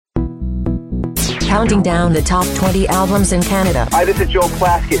counting down the top 20 albums in Canada. Hi, this is Joel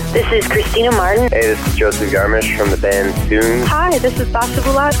Plaskett. This is Christina Martin. Hey, this is Joseph Garmish from the band Soon. Hi, this is Sasha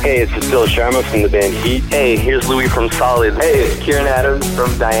Bulat. Hey, it's Cecilia Sharma from the band Heat. Hey, here's Louis from Solid. Hey, it's Kieran Adams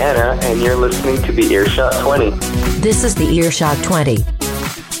from Diana, and you're listening to the Earshot 20. This is the Earshot 20.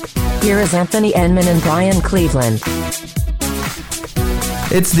 Here is Anthony Enman and Brian Cleveland.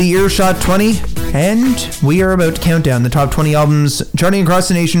 It's the Earshot 20, and we are about to count down the top 20 albums charting across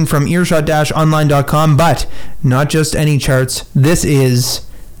the nation from earshot-online.com, but not just any charts. This is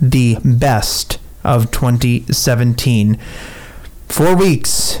the best of 2017. 4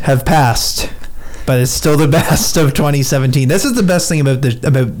 weeks have passed, but it's still the best of 2017. This is the best thing about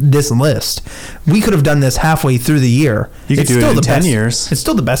this list. We could have done this halfway through the year. You could do it in 10 years. It's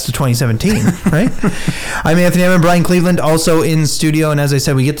still the best of 2017, right? I'm Anthony Enman, Brian Cleveland, also in studio. And as I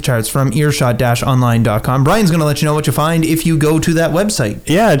said, we get the charts from earshot-online.com. Brian's going to let you know what you find if you go to that website.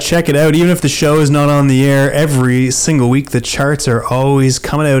 Yeah, check it out. Even if the show is not on the air every single week, the charts are always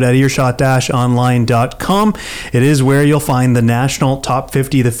coming out at earshot-online.com. It is where you'll find the national top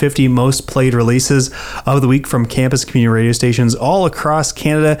 50, the 50 most played releases of the week from campus community radio stations all across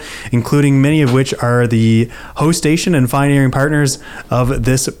Canada, including many of which are the host station and pioneering partners of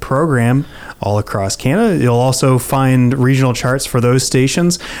this program all across Canada. You'll also find regional charts for those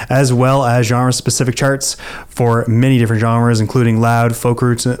stations, as well as genre-specific charts for many different genres, including loud, folk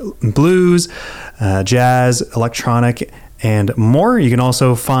roots, blues, jazz, electronic, and more. You can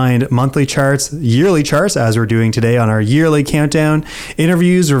also find monthly charts, yearly charts, as we're doing today on our yearly countdown,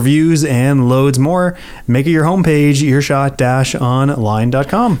 interviews, reviews, and loads more. Make it your homepage,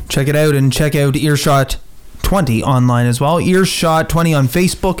 earshot-online.com. Check it out, and check out Earshot 20 online as well. Earshot 20 on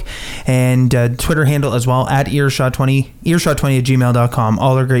Facebook, and Twitter handle as well, at Earshot 20, earshot20@gmail.com.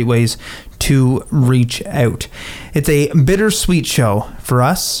 All are great ways to reach out. It's a bittersweet show for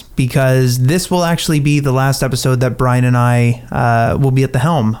us because this will actually be the last episode that Brian and I will be at the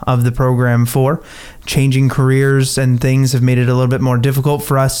helm of the program for. Changing careers and things have made it a little bit more difficult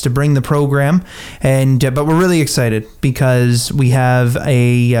for us to bring the program, but we're really excited because we have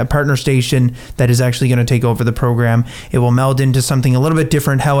a partner station that is actually going to take over the program. It will meld into something a little bit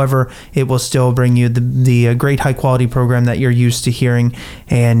different. However, it will still bring you the great high quality program that you're used to hearing,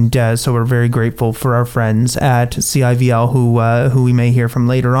 and so we're very grateful for our friends at CIVL who we may hear from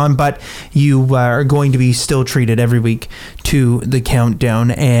later on, but you are going to be still treated every week to the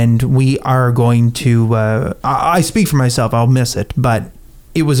countdown, and we are going to I speak for myself, I'll miss it, but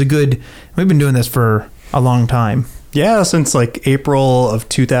it was we've been doing this for a long time. Yeah, since like April of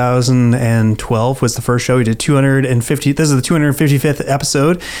 2012 was the first show. We did 250. This is the 255th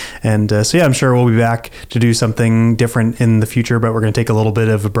episode. And so, yeah, I'm sure we'll be back to do something different in the future, but we're going to take a little bit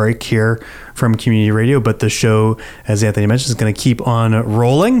of a break here from community radio. But the show, as Anthony mentioned, is going to keep on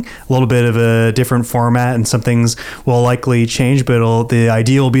rolling. A little bit of a different format, and some things will likely change, but the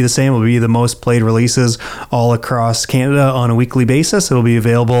idea will be the same. It will be the most played releases all across Canada on a weekly basis. It'll be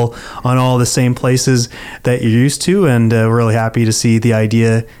available on all the same places that you're used to. And we're really happy to see the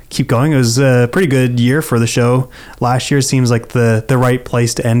idea keep going. It was a pretty good year for the show. Last year seems like the right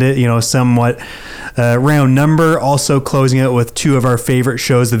place to end it. Somewhat round number. Also closing out with two of our favorite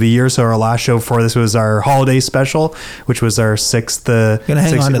shows of the year. So our last show before this was our holiday special, which was our sixth. Gonna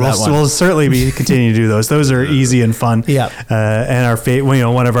hang on to that one. We'll certainly be continuing to do those. Those are easy and fun. Yeah. And our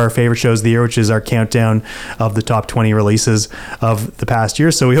one of our favorite shows of the year, which is our countdown of the top 20 releases of the past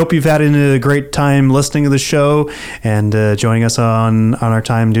year. So we hope you've had a great time listening to the show and joining us on our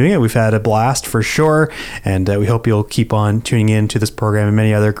time doing it. We've had a blast for sure, and we hope you'll keep on tuning in to this program and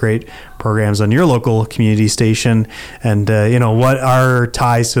many other great programs on your local community station. And what our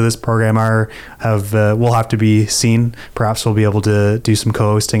ties to this program will have to be seen. Perhaps we'll be able to do some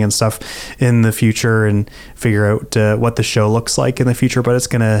co-hosting and stuff in the future and figure out what the show looks like in the future. But it's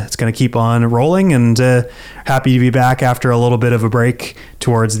gonna keep on rolling, and happy to be back after a little bit of a break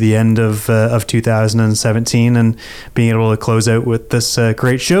towards the end of 2017, and being able to close out with this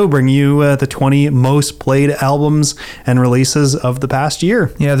great show, bring you the 20 most played albums and releases of the past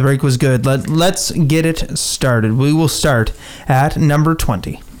year. Yeah, the break was good. Let's get it started. We will start at number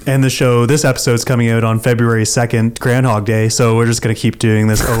 20. And this episode's coming out on February 2nd, Groundhog Day. So we're just going to keep doing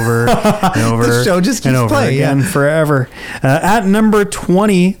this over and over. The show just keeps playing again forever. At number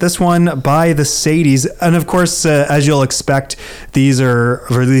 20, this one by the Sadies. And of course, as you'll expect, these are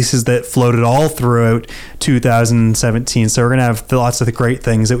releases that floated all throughout 2017. So we're going to have lots of the great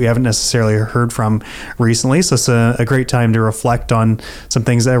things that we haven't necessarily heard from recently. So it's a great time to reflect on some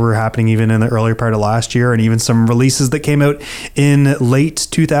things that were happening even in the earlier part of last year, and even some releases that came out in late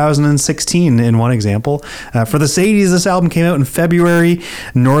 2017 2016 in one example. For the Sadies, this album came out in February.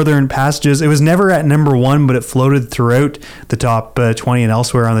 Northern Passages. It was never at number 1, but it floated throughout the top 20 and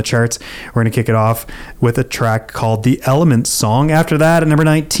elsewhere on the charts. We're going to kick it off with a track called The Elements Song. After that, at number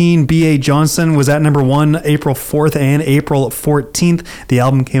 19, B.A. Johnson was at number 1 April 4th and April 14th. The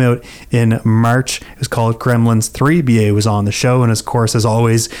album came out in March. It was called Gremlins 3. B.A. was on the show and, of course, as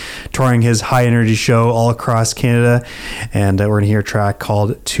always, touring his high energy show all across Canada. And we're going to hear a track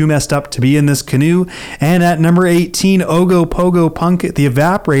called Too Messed Up to Be in This Canoe. And at number 18, Ogo Pogo Punk, The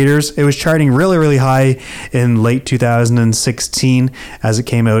Evaporators. It was charting really, really high in late 2016 as it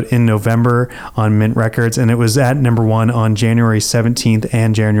came out in November on Mint Records. And it was at number 1 on January 17th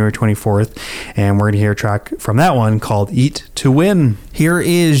and January 24th. And we're going to hear a track from that one called Eat to Win. Here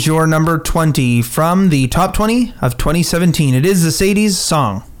is your number 20 from the top 20 of 2017. It is the Sadies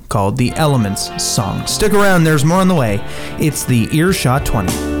song called The Elements Song. Stick around, there's more on the way. It's the Earshot 20.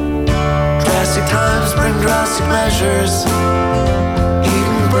 Drastic times bring drastic measures.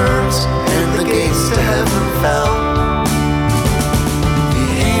 Eden burns and the gates to heaven fell. The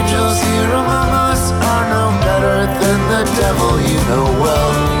angels here among us are no better than the devil you know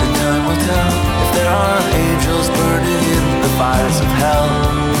well. And time will tell if there are angels burning in the fires of hell.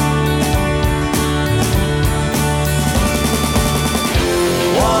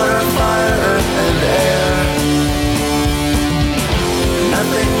 Water, fire, earth, and air.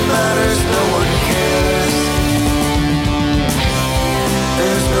 Nothing matters, no one cares.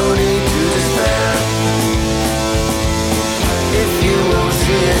 There's no need to despair. If you won't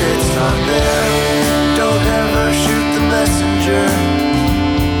see it, it's not there. Don't ever shoot the messenger.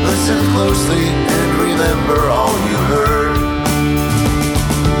 Listen closely and remember all you heard.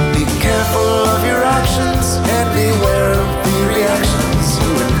 Be careful of your actions and beware of the reactions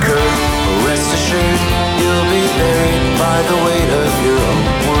you incur. Rest assured, you'll be buried by the weight of your own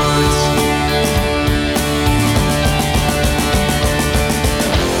words.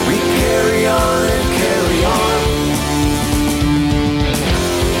 We carry on and carry on.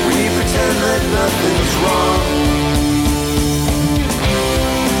 We pretend that nothing's wrong.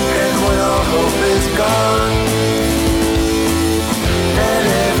 And when all hope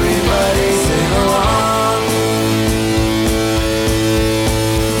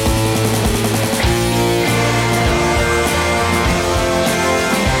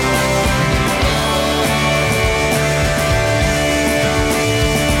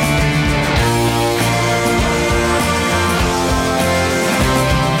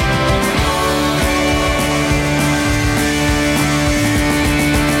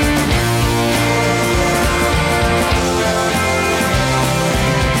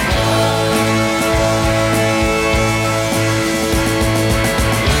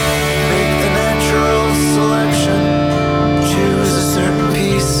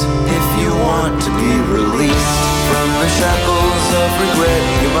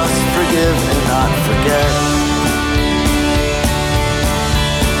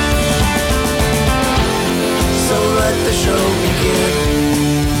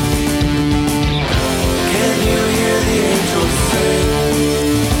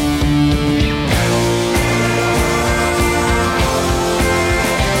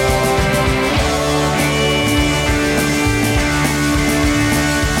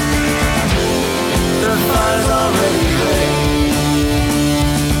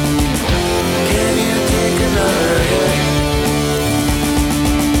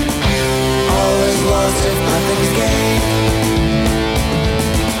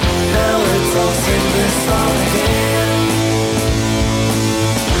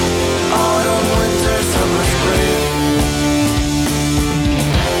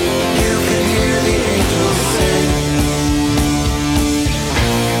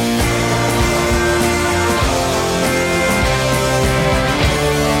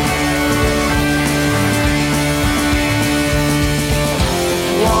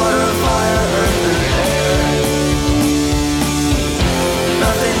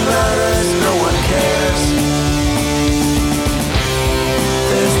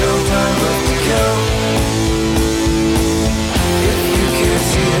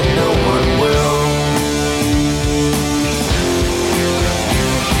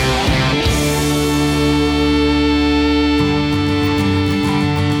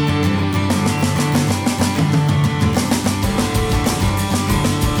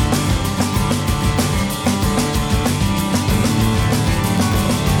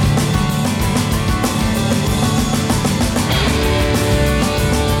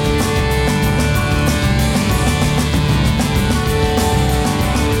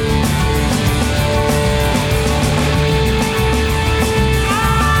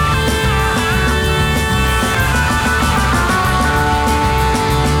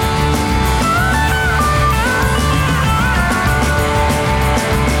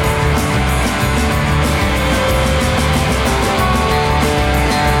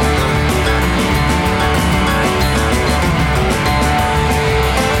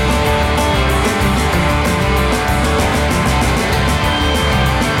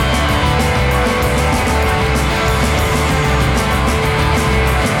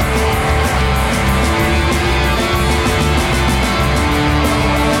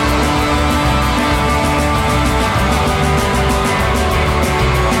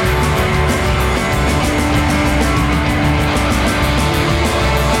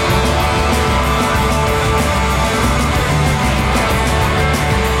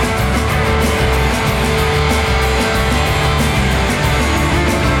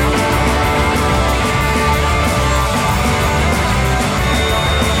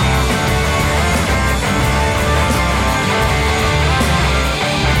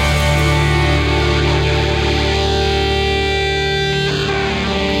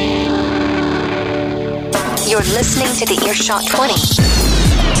You're listening to the Earshot 20.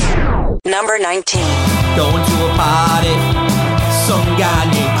 Number 19. Going to a party, some guy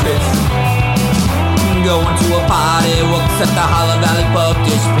named Chris. Going to a party, works at the Hollow Valley Pub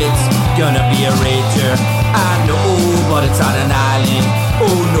Dish Pits. Gonna be a rager, I know, but it's on an island.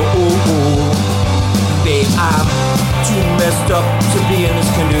 Oh no, babe, I'm too messed up to be in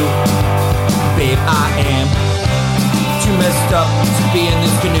this canoe. Babe, I am too messed up to be in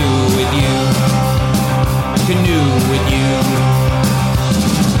this canoe with you. Canoe with you.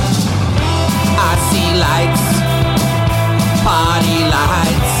 I see lights, party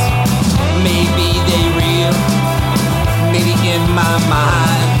lights. Maybe they real, maybe in my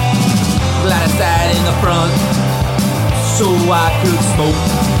mind. Glad I sat in the front so I could smoke.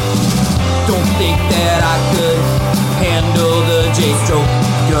 Don't think that I could handle the J-stroke.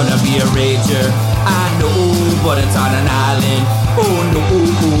 Gonna be a rager, I know, but it's on an island. Oh no,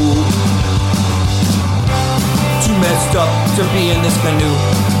 too messed up to be in this canoe.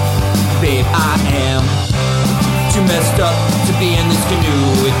 Babe, I am too messed up to be in this canoe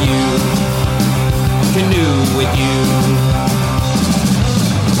with you. Canoe with you.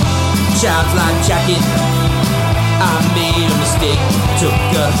 Child's life jacket, I made a mistake. Took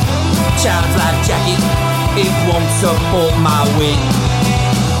a child's life jacket, it won't support my weight.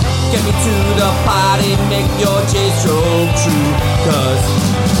 Get me to the party, make your J-stroke true. Cause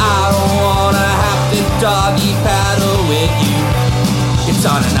I don't wanna have to doggy paddle with you. It's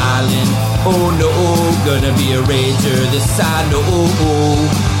on an island, oh no, gonna be a rager, this I know.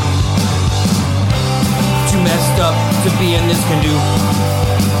 Too messed up to be in this canoe.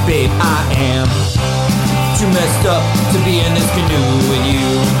 Babe, I am too messed up to be in this canoe with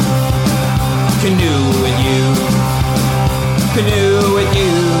you. Canoe with you. Canoe with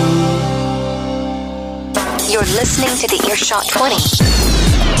you. You're listening to the Earshot 20.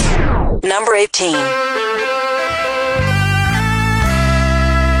 Number 18.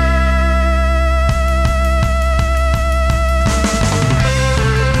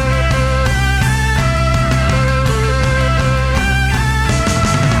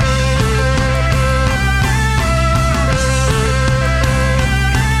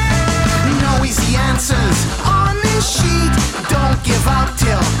 On this sheet, don't give up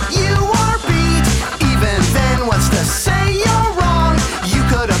till you are beat. Even then, what's to say you're wrong? You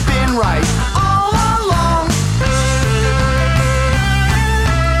could have been right all along.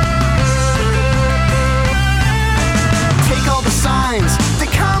 Take all the signs that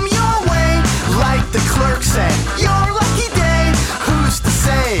come your way. Like the clerk said, your lucky day. Who's to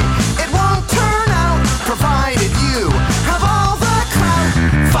say it won't turn out? Provided you have all the clout.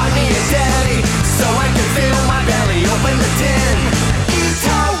 Find me a daddy so I can fill my belly, open the tin, eat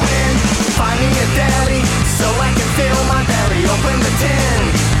to win. Find me a daddy, so I can fill my belly, open the tin,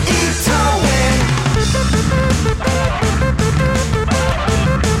 eat to win.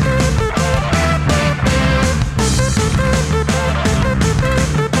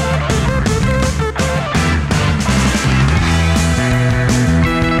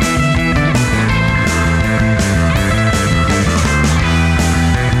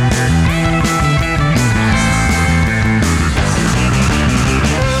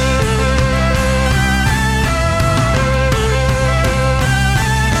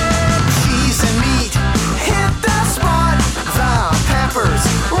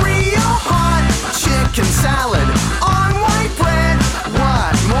 Salad on white bread.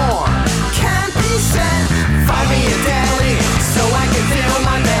 What more can be said? Find me a deli so I can fill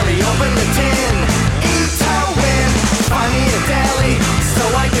my belly, open the tin, eat to win. Find me a deli so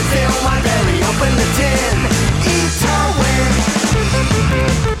I can fill my belly, open the tin, eat to win.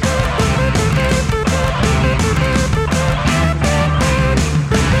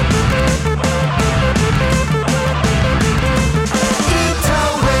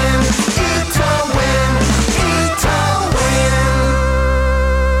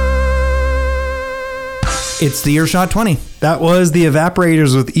 It's the Earshot 20. That was the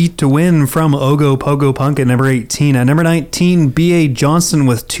Evaporators with Eat to Win from Ogo Pogo Punk at number 18. At number 19, B.A. Johnson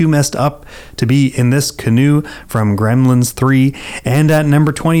with Too Messed Up to Be in This Canoe from Gremlins 3. And at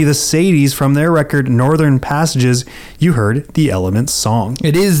number 20, the Sadies from their record Northern Passages. You heard the Elements song.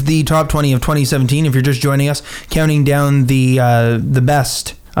 It is the top 20 of 2017. If you're just joining us, counting down the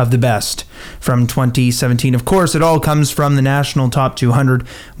best of the best from 2017. Of course, it all comes from the National Top 200,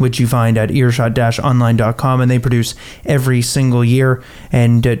 which you find at earshot-online.com, and they produce every single year,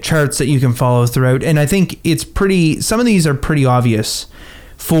 and charts that you can follow throughout. And I think it's some of these are pretty obvious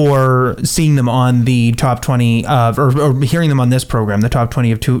for seeing them on the top 20 of, or hearing them on this program, the top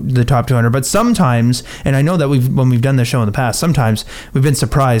 20 of the top 200. But sometimes, and I know that when we've done this show in the past, sometimes we've been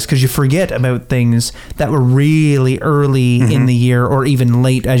surprised because you forget about things that were really early in the year, or even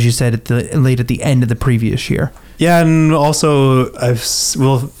late, as you said, late at the end of the previous year. Yeah, and also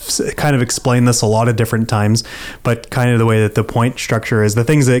we'll kind of explain this a lot of different times, but kind of the way that the point structure is, the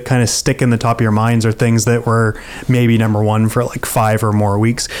things that kind of stick in the top of your minds are things that were maybe number one for like 5 or more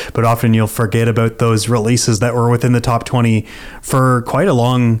weeks, but often you'll forget about those releases that were within the top 20 for quite a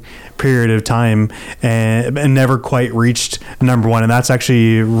long period of time and never quite reached number one. And that's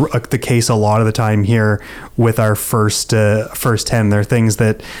actually the case a lot of the time here with our first 10. They're things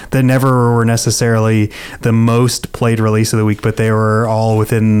that never were necessarily the most played release of the week, but they were all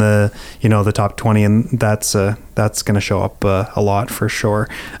within the top 20, and that's going to show up a lot for sure.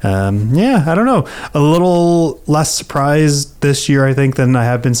 I don't know, a little less surprised this year, I think, than I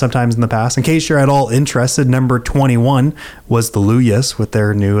have been sometimes in the past. In case you're at all interested, number 21 was the Luyas with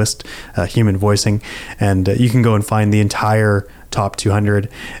their newest human voicing, and you can go and find the entire top 200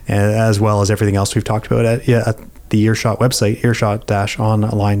 as well as everything else we've talked about at the Earshot website,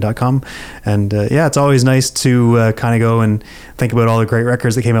 earshot-online.com. And it's always nice to kind of go and think about all the great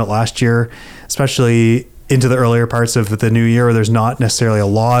records that came out last year, especially into the earlier parts of the new year where there's not necessarily a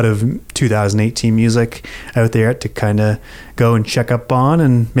lot of 2018 music out there to kind of go and check up on,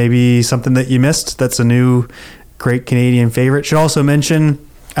 and maybe something that you missed that's a new great Canadian favorite. Should also mention,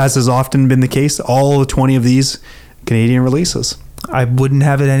 as has often been the case, all 20 of these Canadian releases. I wouldn't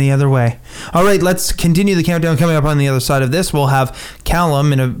have it any other way. All right, let's continue the countdown. Coming up on the other side of this, we'll have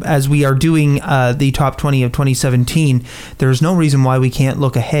Calum, and as we are doing the top 20 of 2017, there's no reason why we can't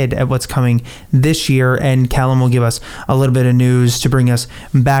look ahead at what's coming this year, and Calum will give us a little bit of news to bring us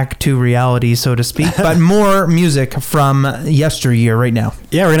back to reality, so to speak, but more music from yesteryear right now.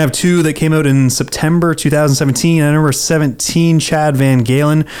 Yeah, we're going to have 2 that came out in September 2017. At number 17, Chad Van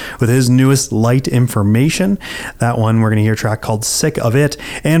Galen with his newest Light Information. That one, we're going to hear a track called Sick of It,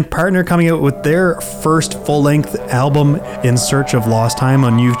 and Partner coming out with their first full-length album, In Search of Lost Time,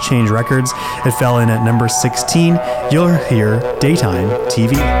 on You've Changed Records. It fell in at number 16. You'll hear Daytime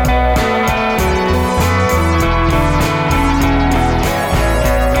TV.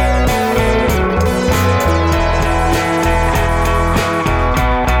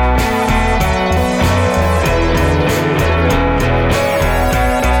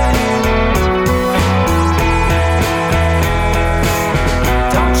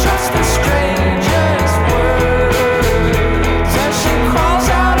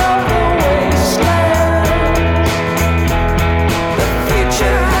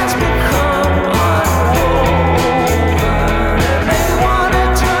 Has been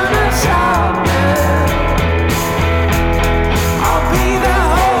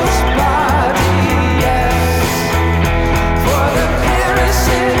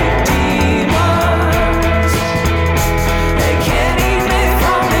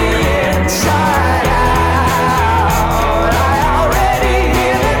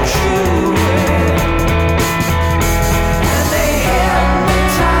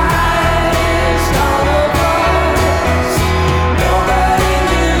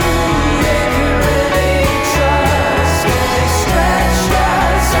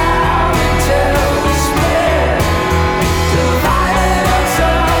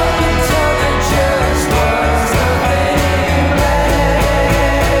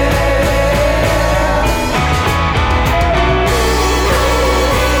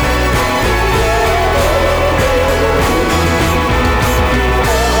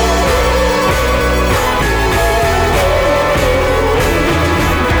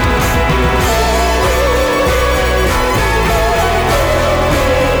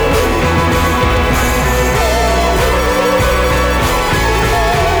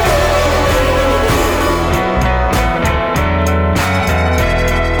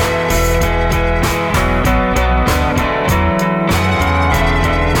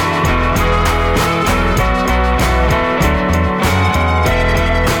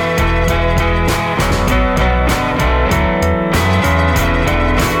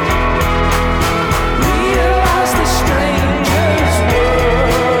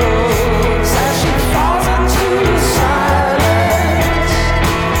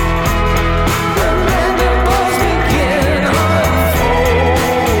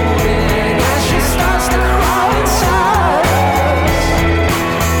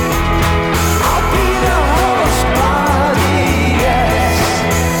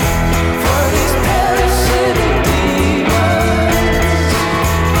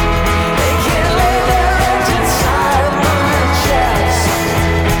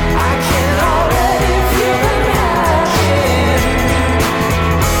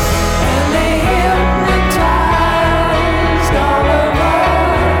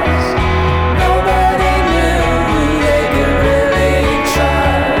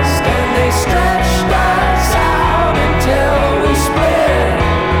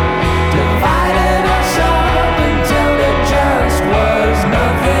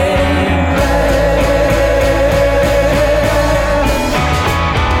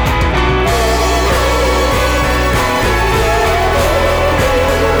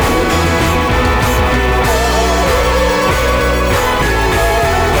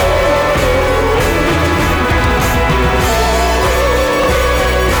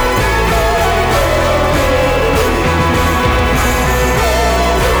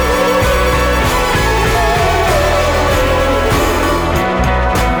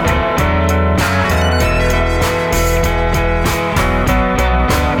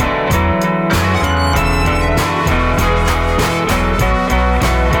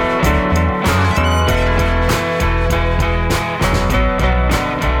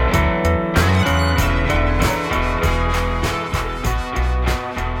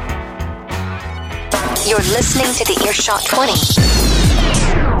You're listening to the Earshot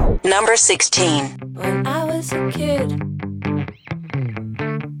 20. Number 16. When I was a kid,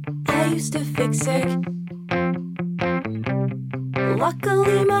 I used to fix it.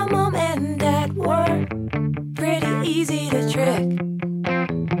 Luckily, my mom and dad were pretty easy to trick.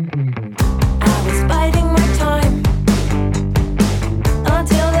 I was biding my time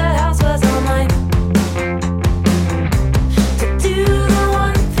until the house was all mine. To do the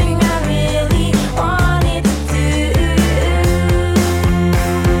one thing I really wanted to do,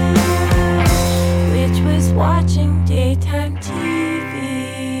 which was watching daytime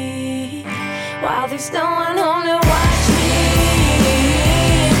TV while there's no one home to watch me.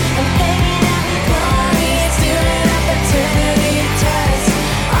 I'm hanging out with Gloria, staring up eternity test.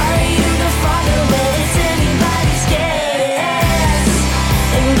 Are you the father? Well, it's anybody's guess.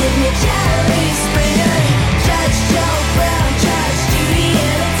 And give me Jerry Springer, Judge Joe Brown, Judge Judy,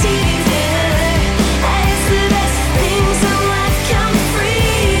 and a TV dinner. I guess the best things in life come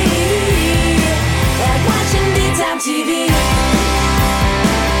free, like watching daytime TV.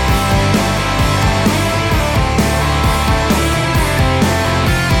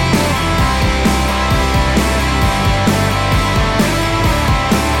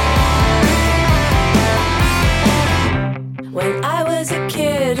 When I was a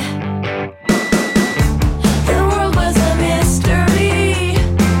kid, the world was a mystery.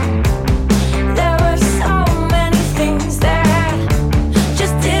 There were so many things that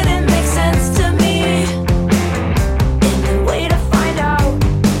just didn't make sense to me. And the way to find out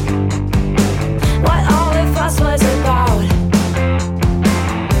what all the fuss was about,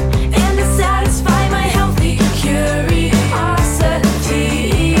 and to satisfy my healthy curiosity,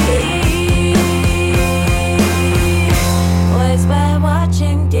 was by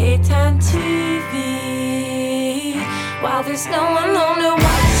watching daytime TV while there's no one home to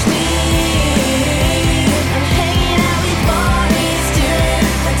watch me. I'm hanging out with Bonnie's during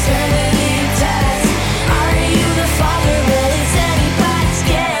maternity tests. Are you the father? Well, it's anybody's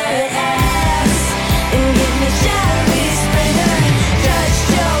guess. And give me Jerry Springer, Judge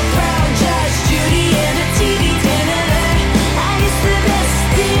Joe Brown, Judge Judy, and a TV dinner. I guess the best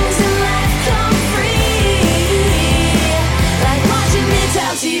things in life come free, like watching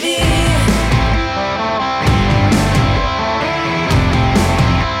Midtown TV.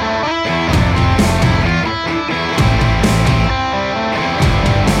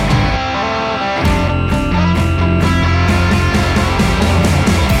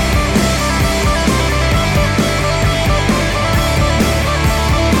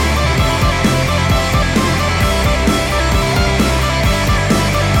 no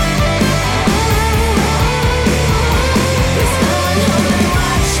one home to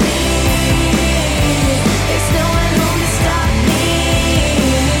watch me. There's no one home to stop me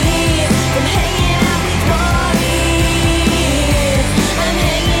from hanging out with Bonnie. I'm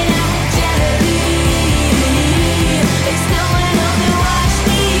hanging out with Jerry. There's no one home to watch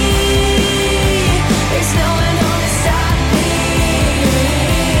me. There's no one home to stop me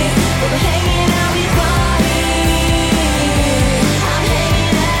from hanging out with Bonnie. I'm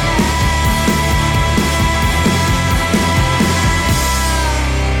hanging out.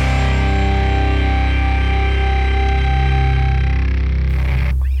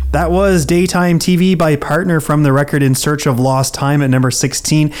 That was Daytime TV by Partner from the record In Search of Lost Time at number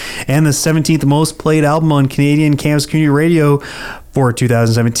 16, and the 17th most played album on Canadian Campus Community Radio for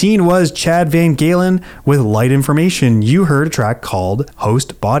 2017 was Chad Van Galen with Light Information. You heard a track called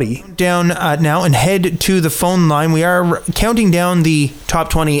Host Body. Down now and head to the phone line. We are counting down the top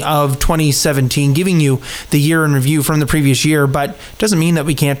 20 of 2017, giving you the year in review from the previous year, but doesn't mean that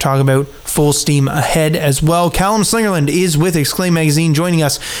we can't talk about full steam ahead as well. Calum Slingerland is with Exclaim Magazine, joining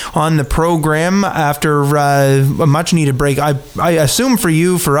us on the program after a much needed break. I assume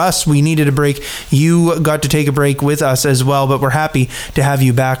for us, we needed a break. You got to take a break with us as well, but we're happy to have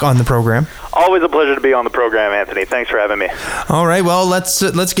you back on the program. Always a pleasure to be on the program, Anthony. Thanks for having me. All right, well, let's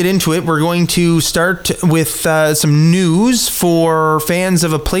get into it. We're going to start with some news for fans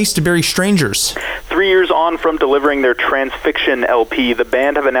of A Place to Bury Strangers. 3 years on from delivering their Transfiction LP, the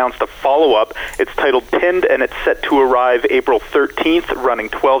band have announced a follow-up. It's titled Pinned, and it's set to arrive April 13th, running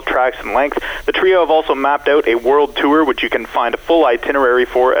 12 tracks in length. The trio have also mapped out a world tour, which you can find a full itinerary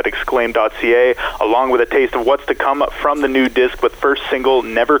for at exclaim.ca, along with a taste of what's to come from the new disc, with first single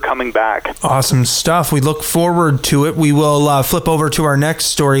Never Coming Back. Awesome stuff. We look forward to it. We will flip over to our next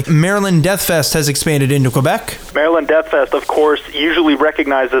story. Maryland Death Fest has expanded into Quebec. Maryland Death Fest, of course, usually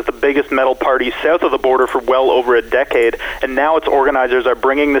recognized as the biggest metal party south of the border for well over a decade, and now its organizers are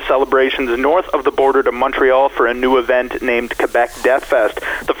bringing the celebrations north of the border to Montreal for a new event named Quebec Death Fest.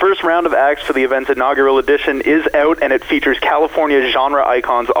 The first round of acts for the event's inaugural edition is out, and it features California genre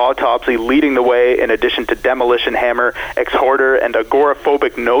icons Autopsy leading the way, in addition to Demolition Hammer, Ex-Hoarder, and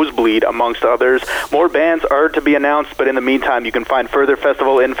Agoraphobic Nosebleed, amongst others. More bands are to be announced, but in the meantime, you can find further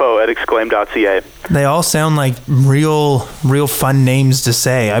festival info at exclaim.ca. They all sound like real fun names to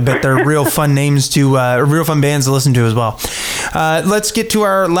say. I bet they're real fun names to, real fun bands to listen to as well. Let's get to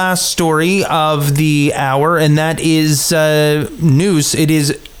our last story of the hour, and that is news. It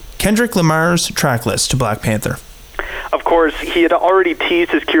is Kendrick Lamar's track list to Black Panther. Of course, he had already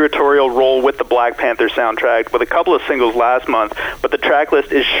teased his curatorial role with the Black Panther soundtrack with a couple of singles last month, but the track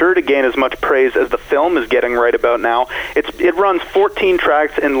list is sure to gain as much praise as the film is getting right about now. It runs 14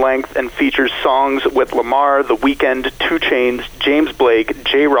 tracks in length and features songs with Lamar, The Weeknd, 2 Chainz, James Blake,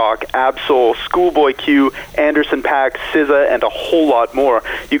 J-Rock, Absol, Schoolboy Q, Anderson .Paak, SZA, and a whole lot more.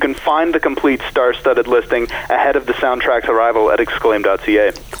 You can find the complete star-studded listing ahead of the soundtrack's arrival at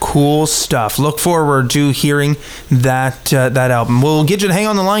exclaim.ca. Cool stuff. Look forward to hearing that album. We'll get you to hang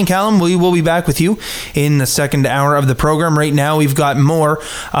on the line, Calum. We will be back with you in the second hour of the program. Right now, we've got more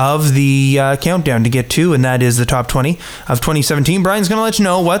of the countdown to get to, and that is the top 20 of 2017. Brian's going to let you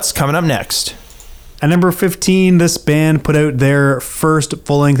know what's coming up next. At number 15, this band put out their first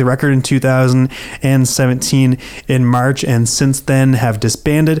full-length record in 2017 in March, and since then have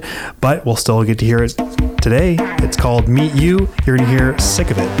disbanded, but we'll still get to hear it today. It's called Meet You. You're going to hear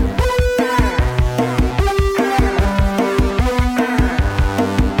Sick of It.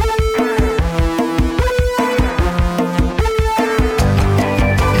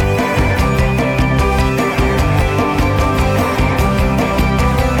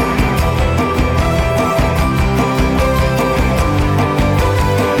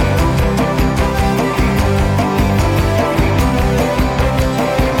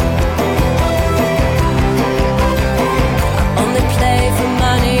 Only play for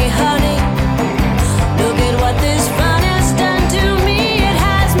money,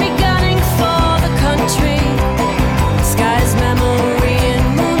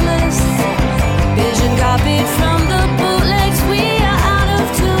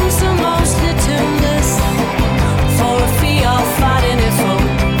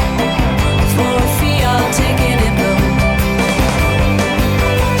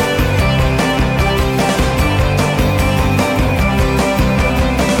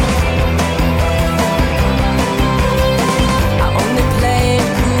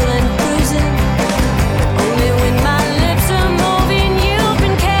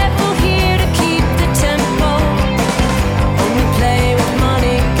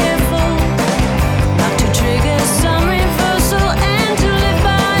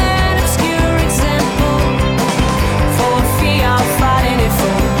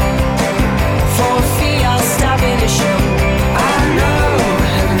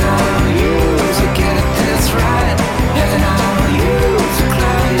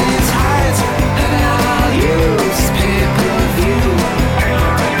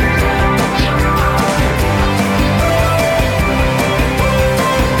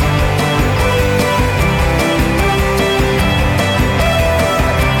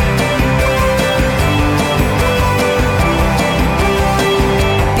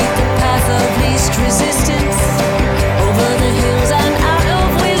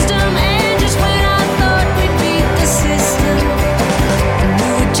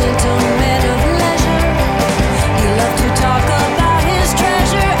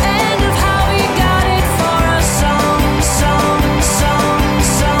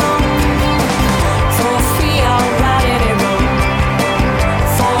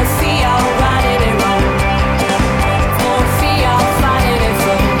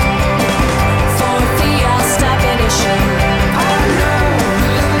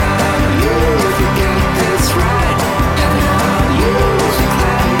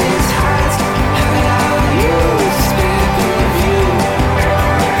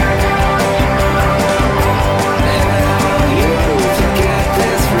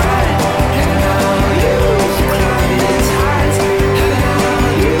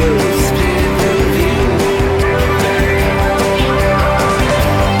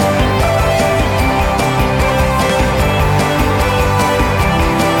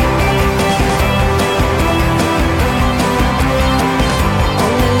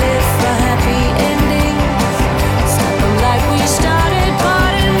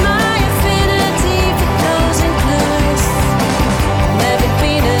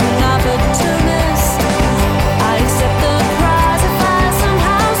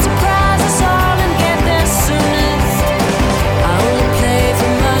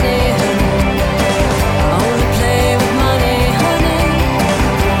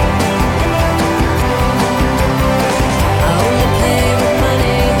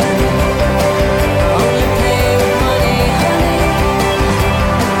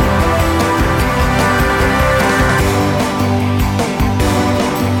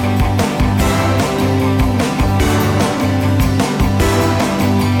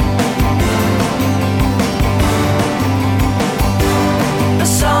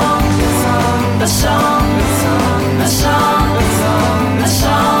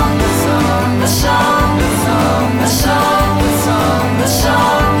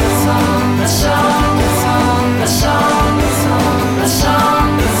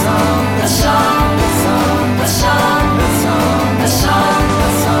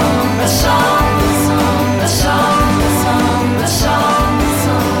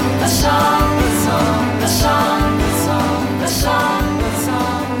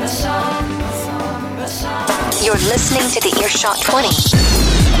 You're listening to the Earshot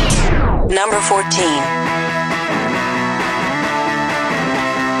 20. Number 14.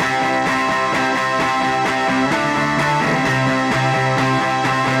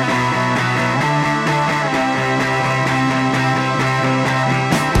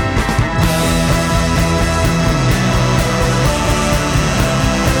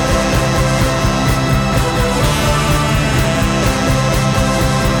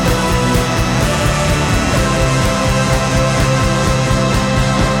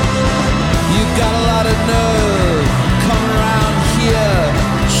 Got a lot of nerve, come around here,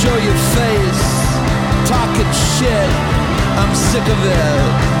 show your face, talking shit. I'm sick of it,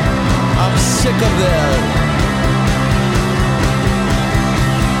 I'm sick of it.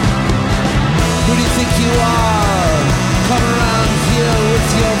 Who do you think you are? Come around here with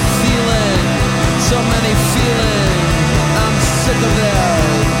your feeling, so many feelings. I'm sick of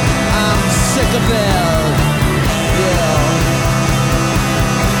it, I'm sick of it, yeah.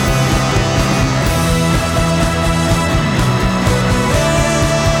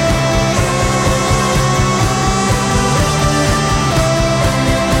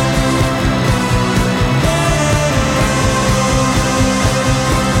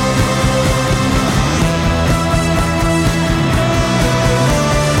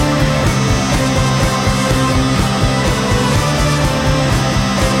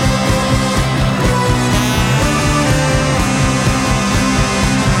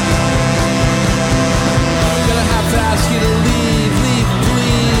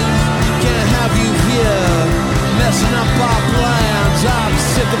 Messing up our plans, I'm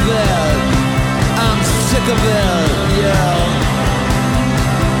sick of it, I'm sick of it, yeah.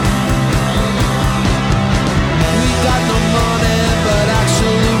 We got no money, but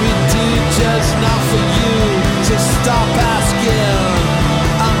actually we do, just not for you, so stop asking.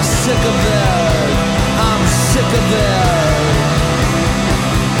 I'm sick of it, I'm sick of it.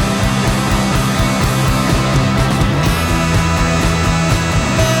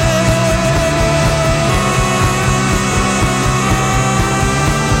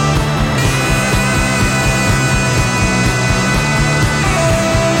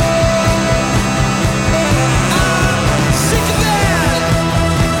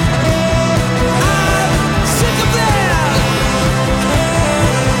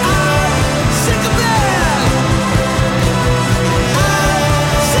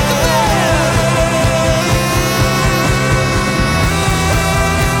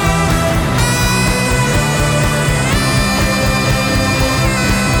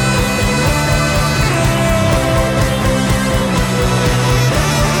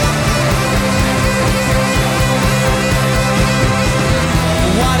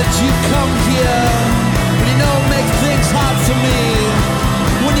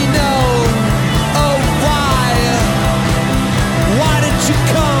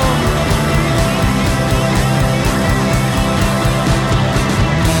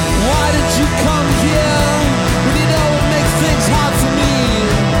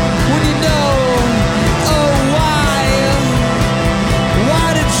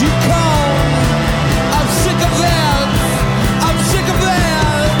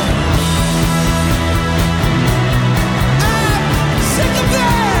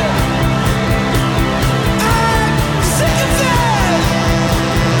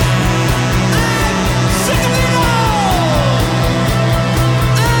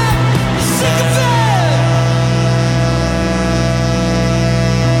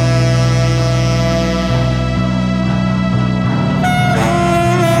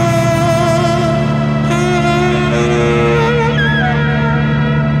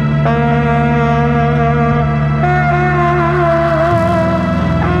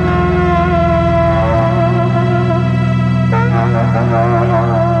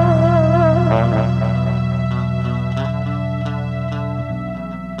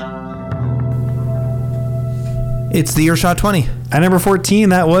 It's the Earshot 20. At number 14,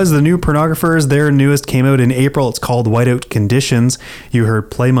 that was the New Pornographers. Their newest came out in April. It's called Whiteout Conditions. You heard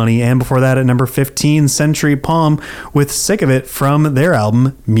Play Money. And before that, at number 15, Century Palm with Sick of It from their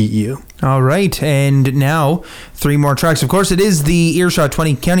album Meet You. All right. And now, 3 more tracks. Of course, it is the Earshot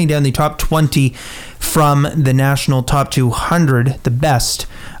 20, counting down the top 20 from the National Top 200, the best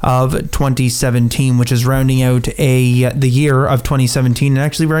of 2017, which is rounding out the year of 2017 and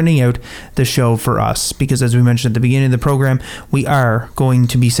actually rounding out the show for us. Because as we mentioned at the beginning of the program, we are going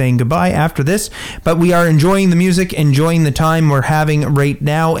to be saying goodbye after this, but we are enjoying the music, enjoying the time we're having right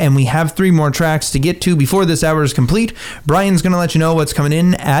now, and we have 3 more tracks to get to before this hour is complete. Brian's going to let you know what's coming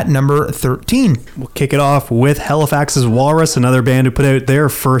in at number 13. We'll kick it off with Halifax's Walrus, another band who put out their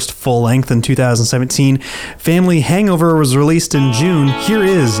first full length in 2017. 2017. Family Hangover was released in June. Here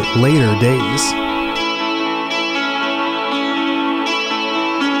is Later Days.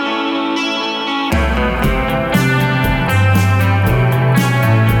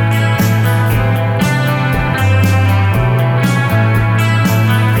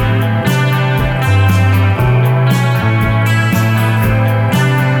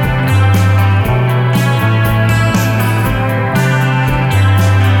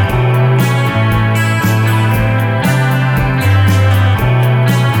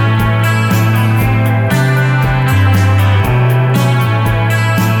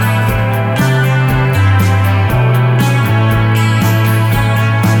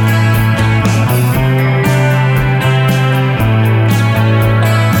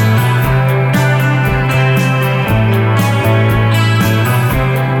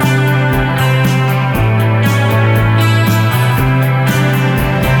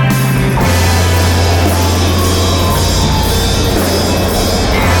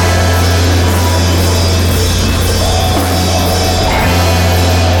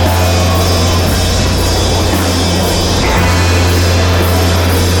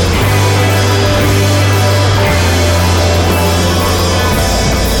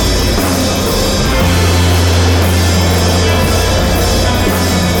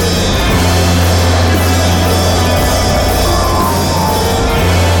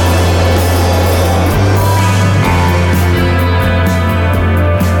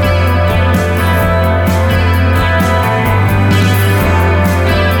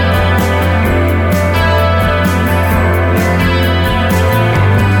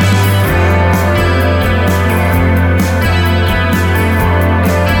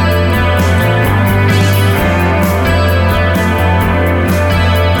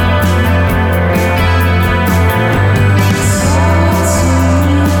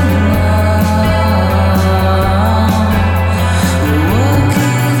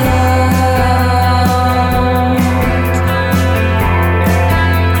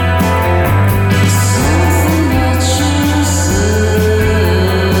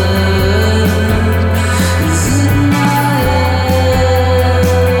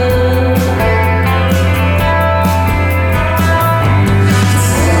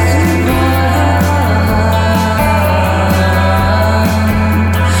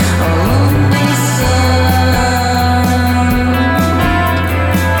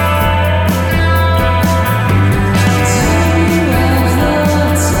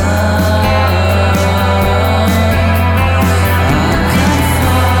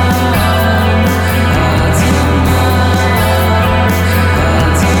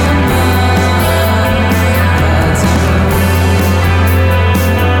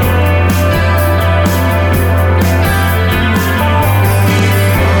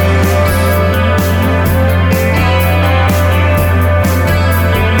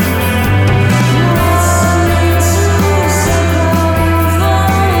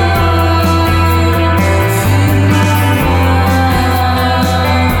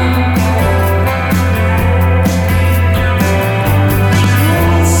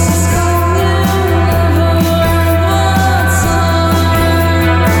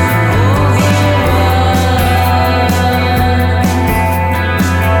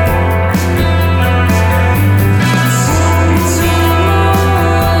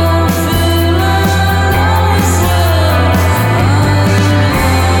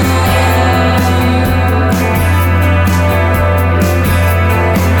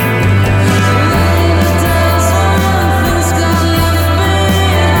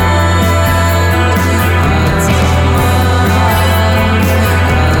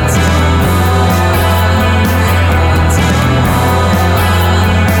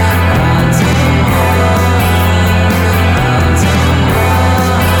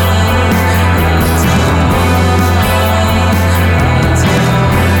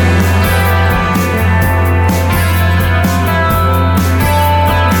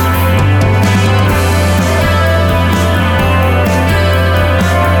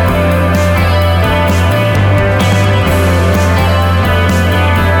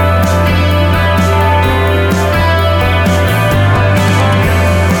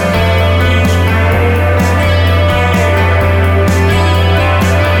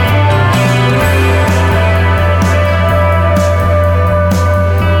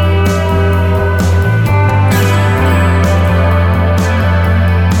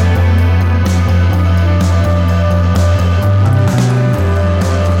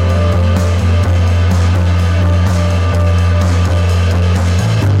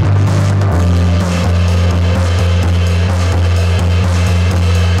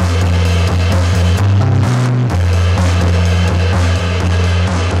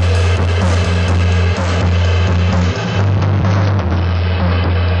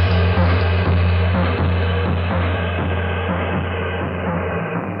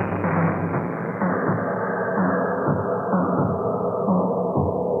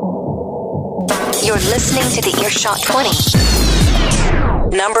 listening to the Earshot 20.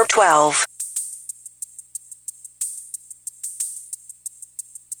 Number 12.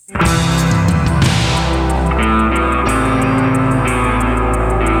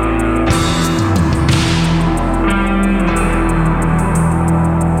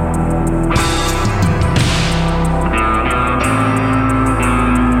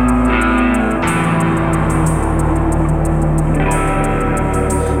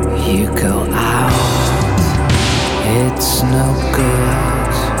 You go out, it's no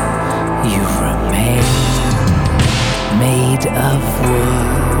good. You remain made of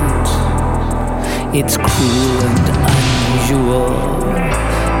wood. It's cruel and unusual.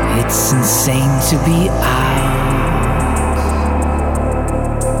 It's insane to be out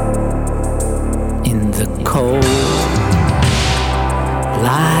in the cold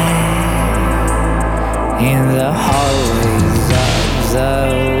light, in the hallways of the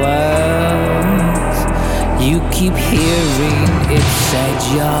world. You keep hearing it said,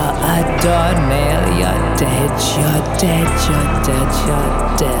 you're a doornail, you're dead, you're dead, you're dead,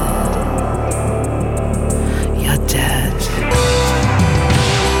 you're dead. You're dead.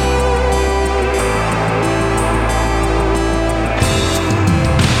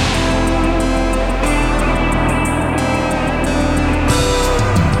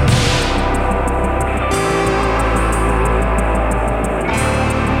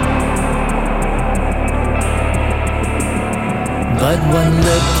 But one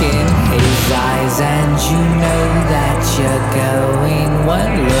look in his eyes and you know that you're going.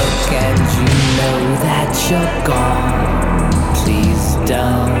 One look and you know that you're gone. Please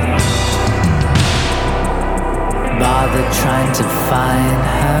don't bother trying to find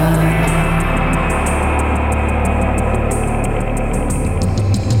her.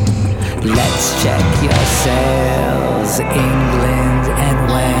 Let's check your sails, England and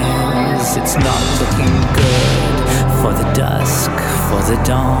Wales. It's not looking good for the dusk, for the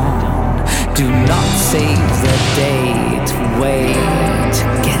dawn. Do not save the date, wait,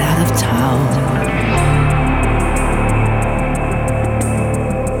 get out of town.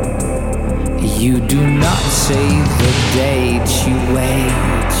 You do not save the date, you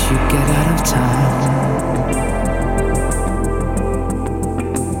wait, you get out of town.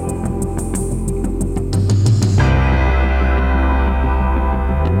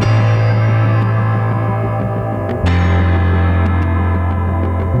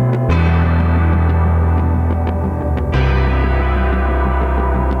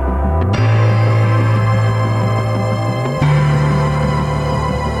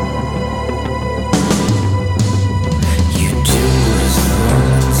 You do as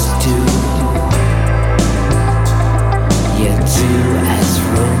long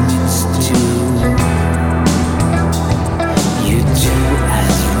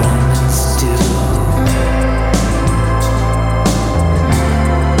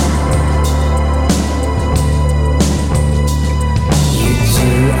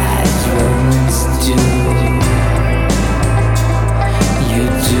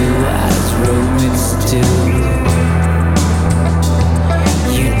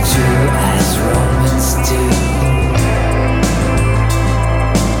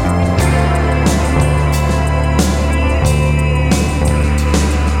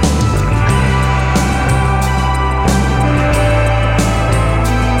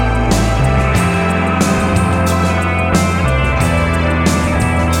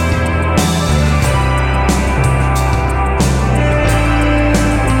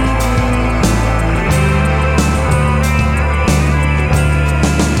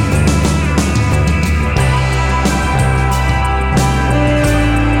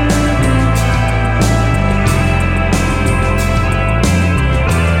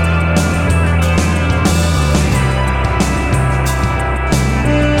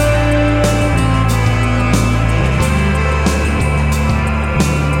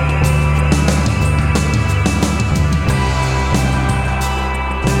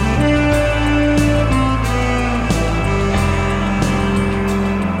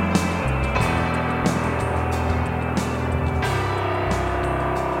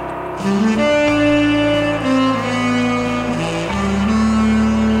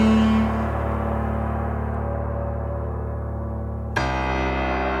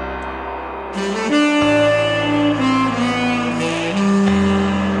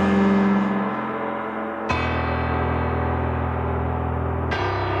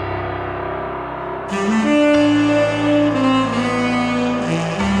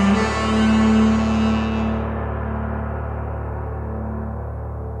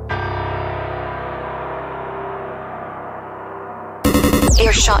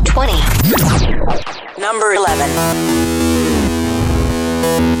Earshot 20. Number 11.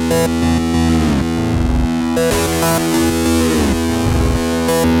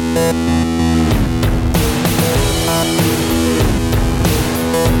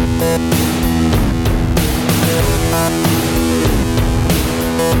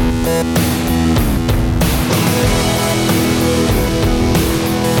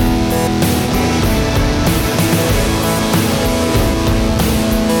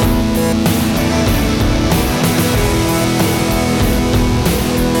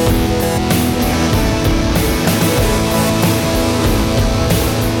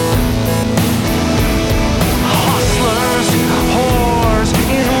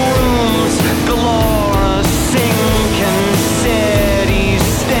 Galore, sink and city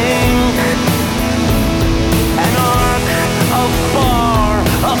stink.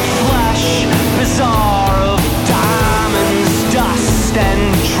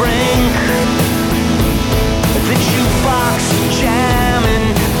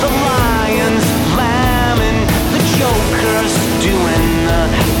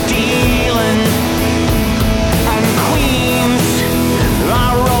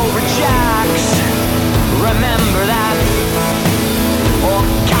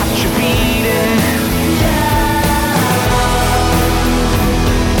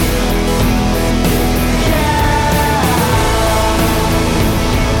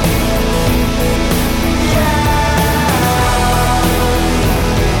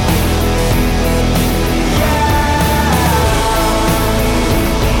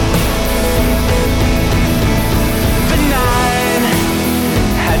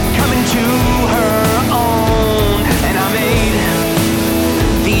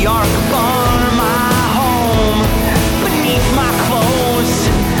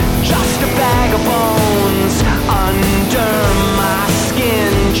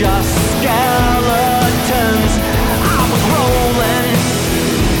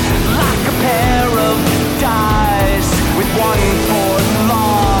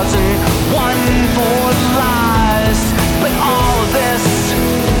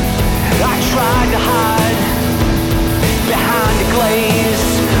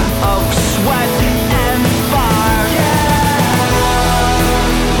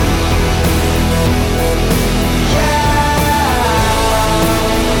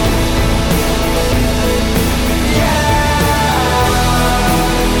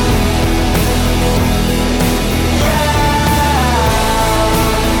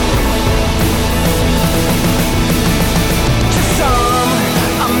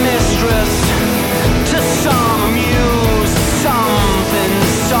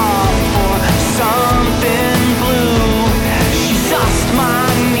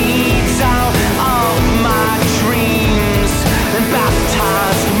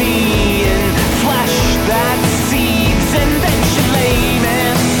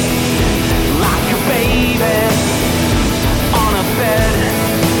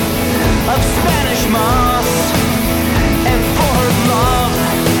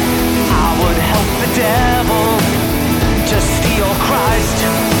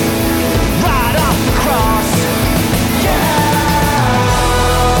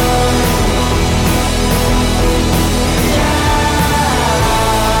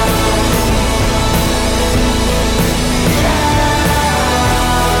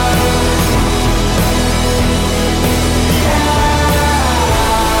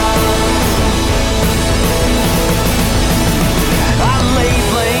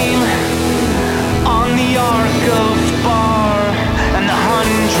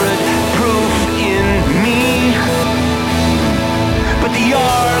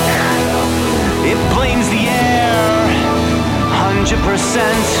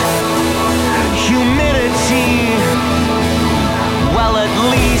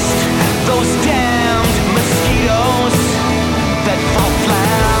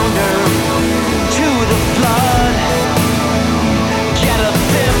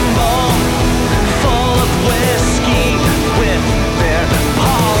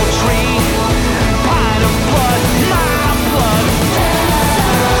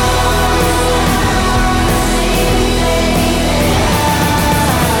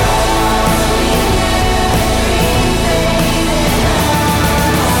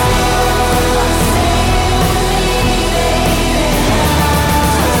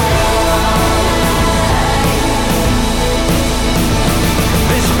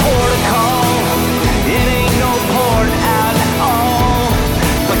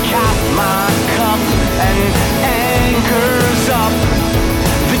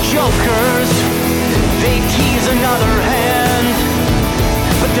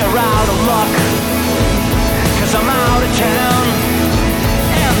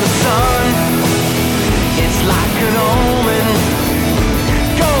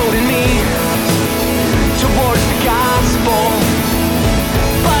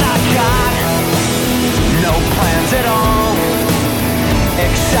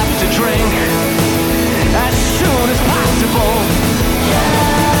 as possible.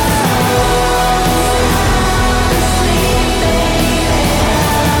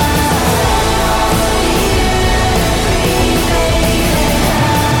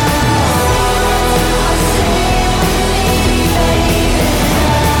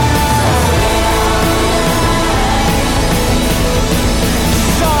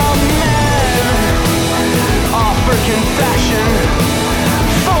 Some men offer confession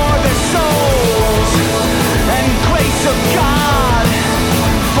for their souls and grace of God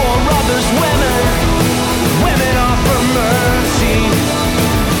for others. Women offer mercy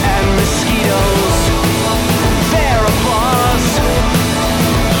and mosquitoes their applause.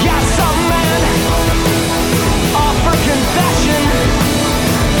 Yeah, some men offer confession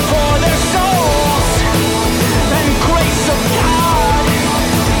for their souls and grace of God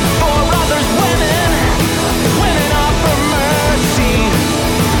for others. Women offer mercy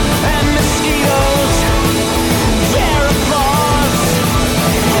and mosquitoes their applause.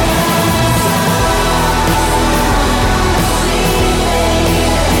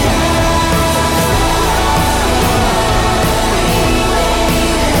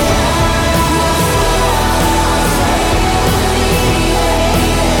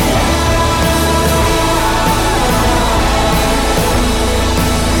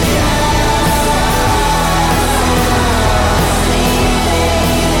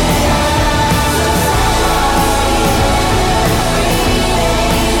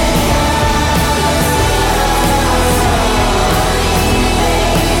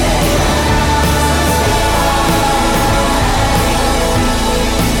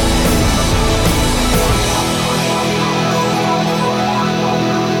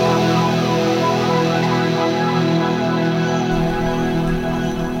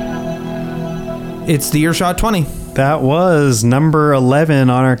 It's the Earshot 20. That was number 11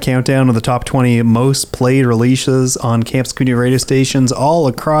 on our countdown of the top 20 most played releases on campus community radio stations all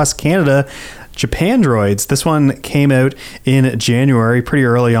across Canada. Japandroids. This one came out in January, pretty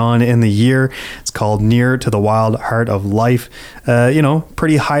early on in the year. It's called Near to the Wild Heart of Life.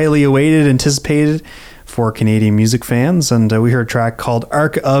 Pretty highly awaited, anticipated for Canadian music fans, and we heard a track called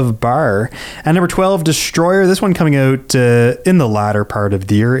Arc of Bar. And number 12, Destroyer. This one coming out in the latter part of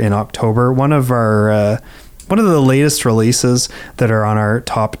the year in October. One of the latest releases that are on our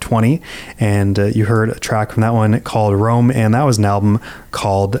top 20, and you heard a track from that one called Rome, and that was an album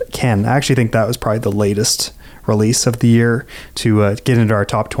called Ken. I actually think that was probably the latest release of the year to get into our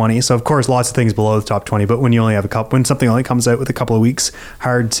top 20. So of course lots of things below the top 20, but when you only have when something only comes out with a couple of weeks,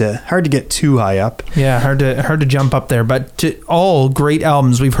 hard to get too high up. Yeah, hard to jump up there, but all great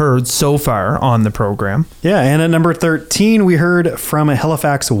albums we've heard so far on the program. Yeah, and at number 13 we heard from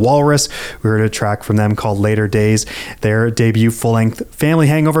Halifax Walrus. We heard a track from them called Later Days, their debut full-length Family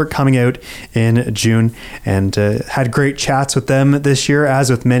Hangover coming out in June, and had great chats with them this year, as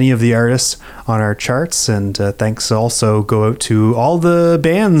with many of the artists on our charts. And thanks also go out to all the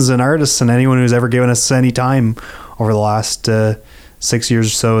bands and artists and anyone who's ever given us any time over the last 6 years or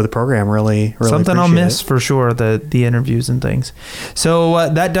so of the program. Really something I'll miss for sure, the interviews and things. So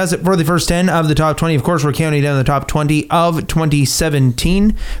that does it for the first 10 of the top 20. Of course, we're counting down the top 20 of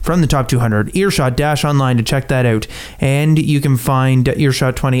 2017 from the top 200. Earshot-online to check that out, and you can find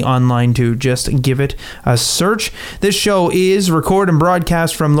Earshot 20 online to just give it a search. This show is recorded and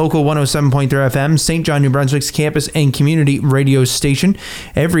broadcast from local 107.3 FM St. John, New Brunswick's campus and community radio station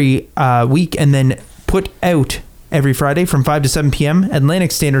every week, and then put out every Friday from 5 to 7 p.m.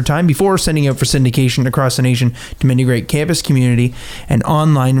 Atlantic Standard Time before sending out for syndication across the nation to many great campus, community, and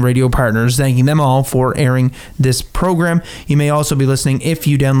online radio partners, thanking them all for airing this program. You may also be listening if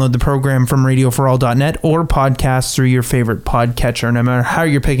you download the program from radioforall.net or podcasts through your favorite podcatcher. No matter how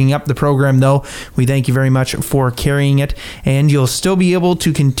you're picking up the program, though, we thank you very much for carrying it, and you'll still be able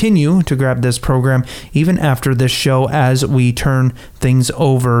to continue to grab this program even after this show as we turn things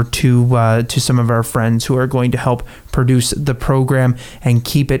over to some of our friends who are going to help produce the program and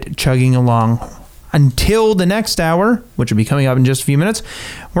keep it chugging along. Until the next hour, which will be coming up in just a few minutes,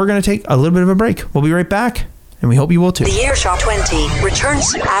 we're going to take a little bit of a break. We'll be right back, and we hope you will too. The Earshot 20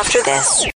 returns after this.